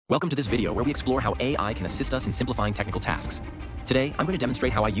Welcome to this video where we explore how AI can assist us in simplifying technical tasks. Today, I'm going to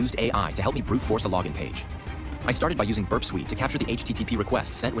demonstrate how I used AI to help me brute force a login page. I started by using Burp Suite to capture the HTTP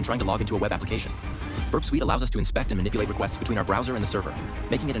request sent when trying to log into a web application. Burp Suite allows us to inspect and manipulate requests between our browser and the server,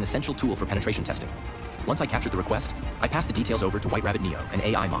 making it an essential tool for penetration testing. Once I captured the request, I passed the details over to WhiteRabbitNeo, an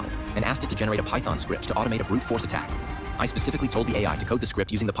AI model, and asked it to generate a Python script to automate a brute force attack. I specifically told the AI to code the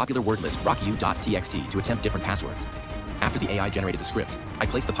script using the popular wordlist rockyou.txt to attempt different passwords. After the AI generated the script, I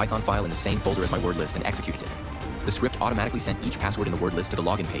placed the Python file in the same folder as my word list and executed it. The script automatically sent each password in the word list to the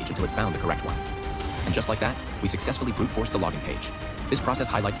login page until it found the correct one. And just like that, we successfully brute forced the login page. This process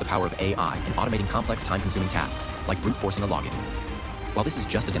highlights the power of AI in automating complex, time-consuming tasks, like brute forcing a login. While this is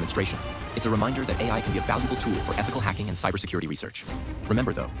just a demonstration, it's a reminder that AI can be a valuable tool for ethical hacking and cybersecurity research.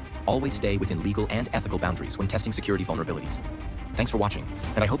 Remember though, always stay within legal and ethical boundaries when testing security vulnerabilities. Thanks for watching,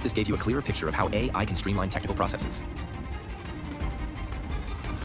 and I hope this gave you a clearer picture of how AI can streamline technical processes.